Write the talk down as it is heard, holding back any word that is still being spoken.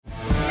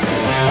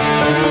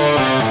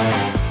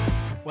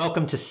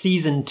welcome to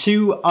Season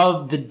 2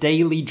 of the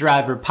Daily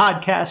Driver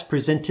Podcast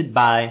presented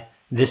by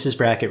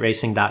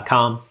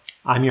thisisbracketracing.com.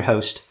 I'm your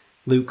host,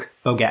 Luke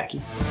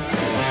Bogacki.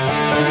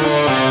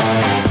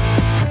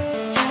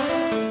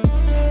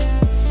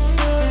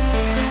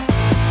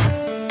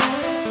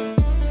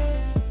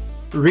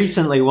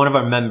 Recently, one of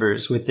our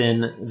members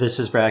within This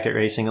Is Bracket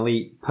Racing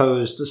Elite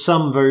posed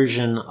some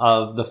version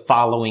of the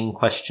following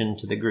question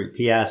to the group.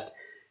 He asked,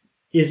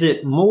 is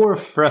it more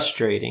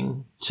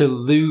frustrating to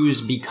lose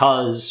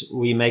because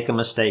we make a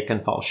mistake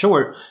and fall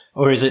short,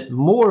 or is it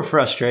more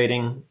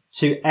frustrating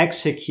to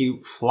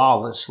execute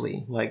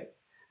flawlessly, like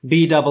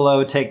be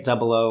 00, take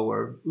 00,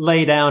 or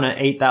lay down an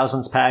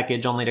 8,000s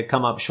package only to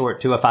come up short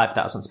to a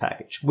 5,000s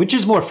package? Which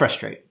is more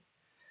frustrating?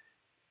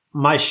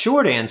 My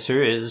short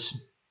answer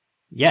is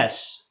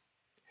yes,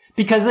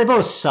 because they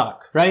both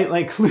suck, right?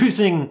 Like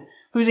losing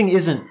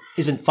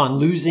isn't fun.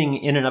 Losing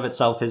in and of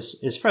itself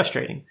is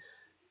frustrating.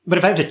 But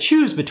if I have to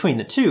choose between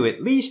the two,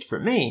 at least for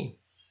me,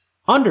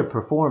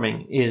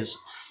 underperforming is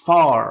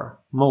far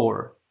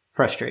more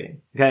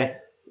frustrating, okay?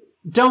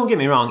 Don't get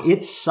me wrong.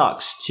 It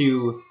sucks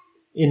to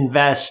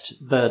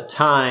invest the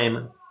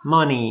time,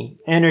 money,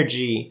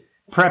 energy,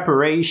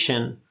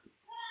 preparation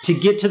to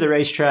get to the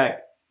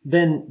racetrack,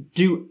 then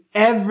do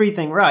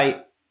everything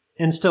right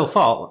and still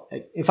fall.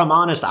 If I'm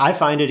honest, I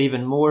find it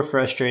even more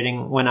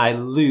frustrating when I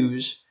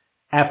lose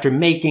after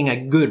making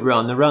a good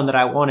run, the run that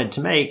I wanted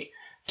to make,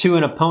 to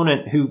an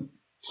opponent who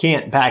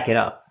can't back it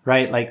up,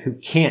 right? Like who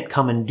can't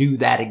come and do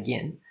that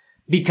again.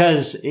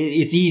 Because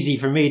it's easy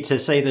for me to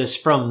say this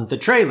from the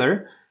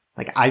trailer.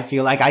 Like I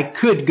feel like I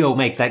could go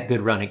make that good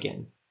run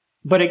again.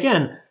 But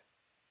again,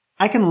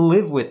 I can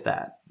live with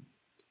that.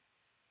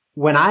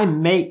 When I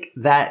make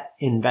that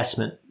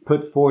investment,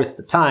 put forth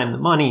the time, the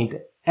money,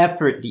 the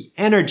effort, the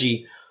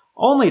energy,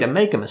 only to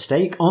make a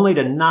mistake, only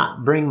to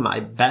not bring my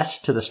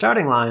best to the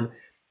starting line,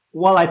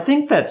 while I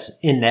think that's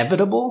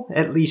inevitable,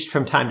 at least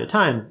from time to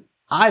time,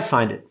 I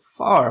find it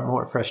far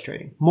more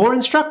frustrating. More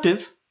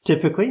instructive,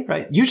 typically,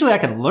 right? Usually I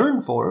can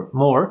learn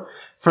more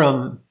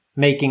from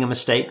making a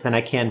mistake than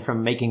I can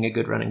from making a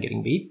good run and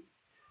getting beat.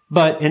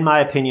 But in my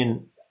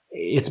opinion,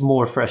 it's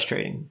more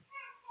frustrating.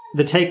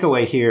 The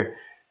takeaway here,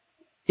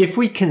 if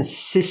we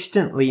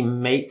consistently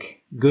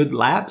make good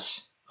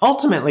laps,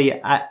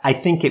 ultimately I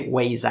think it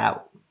weighs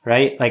out.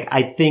 Right? Like,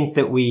 I think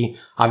that we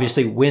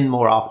obviously win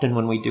more often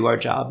when we do our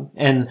job.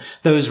 And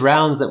those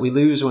rounds that we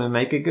lose when we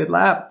make a good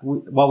lap,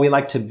 while we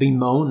like to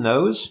bemoan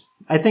those,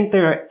 I think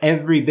there are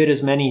every bit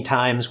as many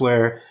times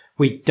where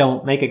we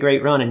don't make a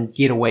great run and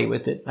get away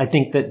with it. I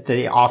think that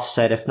they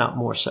offset, if not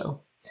more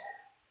so.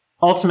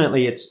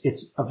 Ultimately,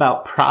 it's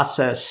about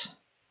process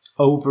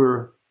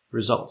over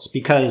results.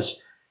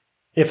 Because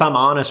if I'm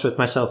honest with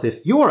myself,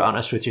 if you're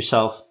honest with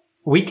yourself,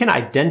 we can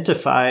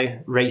identify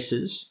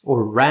races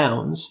or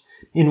rounds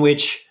in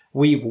which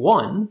we've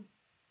won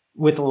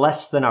with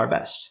less than our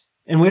best.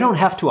 And we don't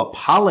have to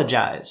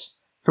apologize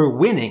for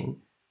winning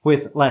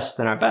with less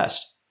than our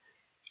best.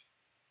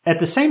 At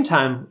the same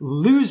time,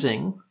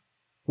 losing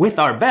with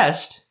our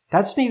best,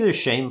 that's neither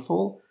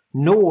shameful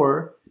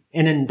nor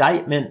an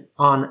indictment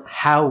on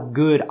how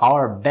good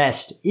our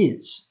best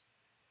is.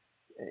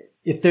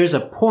 If there's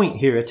a point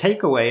here, a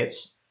takeaway,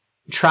 it's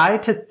try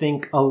to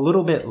think a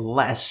little bit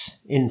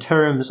less in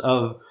terms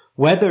of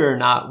whether or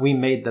not we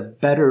made the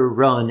better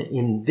run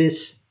in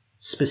this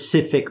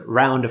specific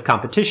round of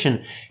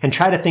competition, and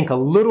try to think a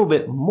little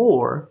bit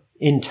more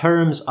in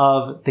terms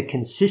of the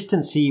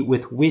consistency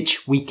with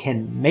which we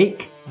can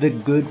make the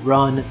good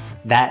run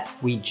that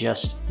we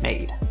just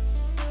made.